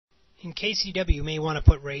In KCW, you may want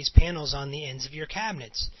to put raised panels on the ends of your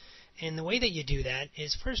cabinets. And the way that you do that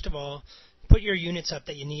is, first of all, put your units up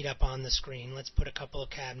that you need up on the screen. Let's put a couple of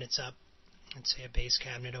cabinets up. Let's say a base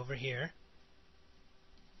cabinet over here.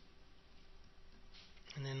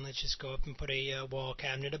 And then let's just go up and put a wall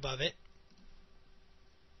cabinet above it.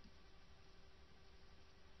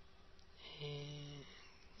 And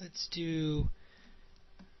let's do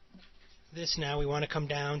this now. We want to come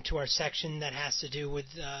down to our section that has to do with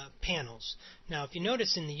panels. Now, if you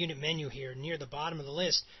notice in the unit menu here, near the bottom of the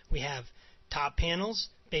list, we have top panels,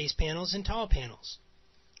 base panels, and tall panels.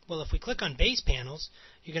 Well, if we click on base panels,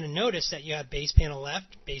 you're going to notice that you have base panel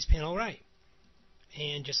left, base panel right.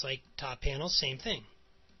 And just like top panels, same thing.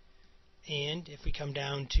 And if we come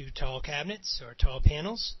down to tall cabinets or tall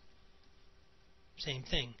panels, same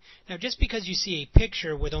thing. Now, just because you see a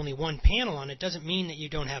picture with only one panel on it doesn't mean that you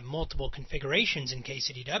don't have multiple configurations in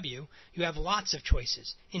KCDW. You have lots of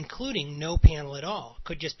choices, including no panel at all.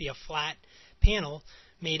 Could just be a flat panel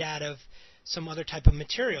made out of some other type of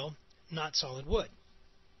material, not solid wood.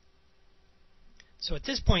 So at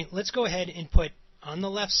this point, let's go ahead and put on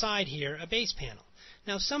the left side here a base panel.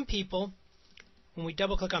 Now, some people, when we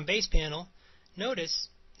double click on base panel, notice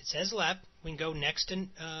it says left. We can go next to,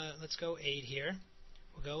 let's go 8 here.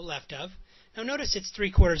 We'll go left of. Now notice it's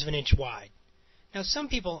 3/4 of an inch wide. Now some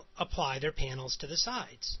people apply their panels to the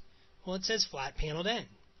sides. Well, it says flat paneled end.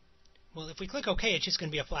 Well, if we click OK, it's just going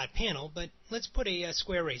to be a flat panel, but let's put a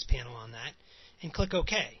square raised panel on that and click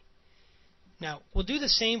OK. Now we'll do the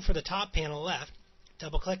same for the top panel left.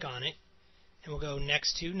 Double click on it, and we'll go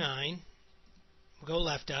next to 9. We'll go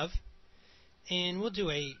left of, and we'll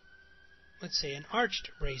do a, let's say, an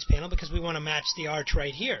arched raised panel because we want to match the arch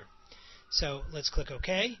right here. So let's click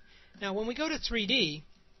OK. Now when we go to 3D,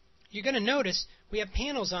 you're going to notice we have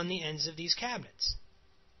panels on the ends of these cabinets.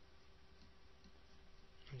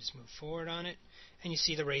 Let me just move forward on it, and you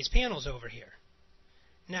see the raised panels over here.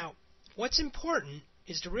 Now, what's important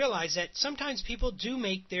is to realize that sometimes people do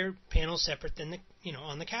make their panels separate than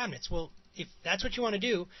on the cabinets. Well, if that's what you want to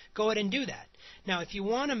do, go ahead and do that. Now, if you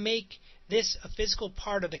want to make this a physical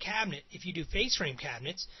part of the cabinet, if you do face frame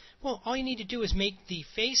cabinets, well, all you need to do is make the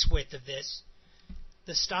face width of this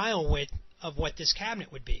the style width of what this cabinet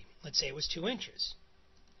would be. Let's say it was 2 inches.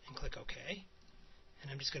 And click OK. And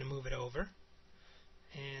I'm just going to move it over.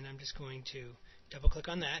 And I'm just going to double click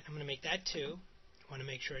on that. I'm going to make that 2. I want to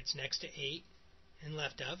make sure it's next to 8 and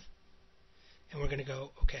left of. And we're going to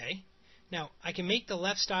go OK. Now, I can make the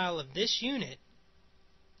left style of this unit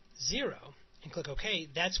 0 and click OK.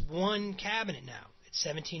 That's one cabinet now. It's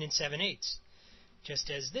 17 7/8, just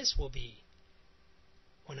as this will be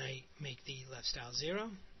when I make the left style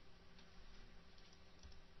 0.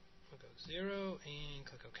 We'll go 0 and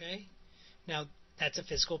click OK. Now, that's a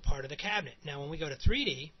physical part of the cabinet. Now, when we go to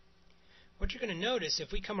 3D, what you're going to notice,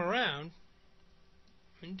 if we come around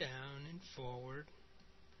and down and forward,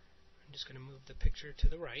 I'm just going to move the picture to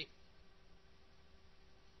the right.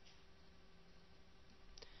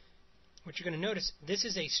 What you're going to notice, this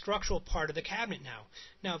is a structural part of the cabinet now.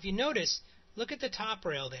 Now, if you notice, look at the top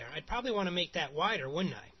rail there. I'd probably want to make that wider,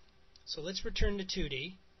 wouldn't I? So let's return to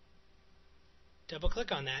 2D.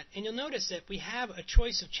 Double-click on that, and you'll notice that we have a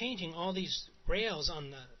choice of changing all these rails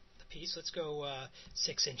on the piece. Let's go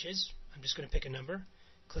 6 inches. I'm just going to pick a number.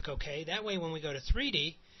 Click OK. That way, when we go to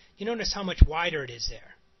 3D, you notice how much wider it is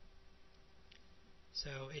there.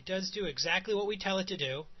 So it does do exactly what we tell it to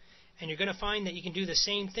do. And you're going to find that you can do the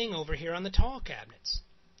same thing over here on the tall cabinets.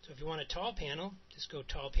 So if you want a tall panel, just go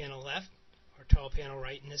tall panel left, or tall panel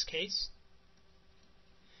right in this case.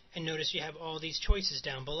 And notice you have all these choices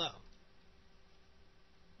down below.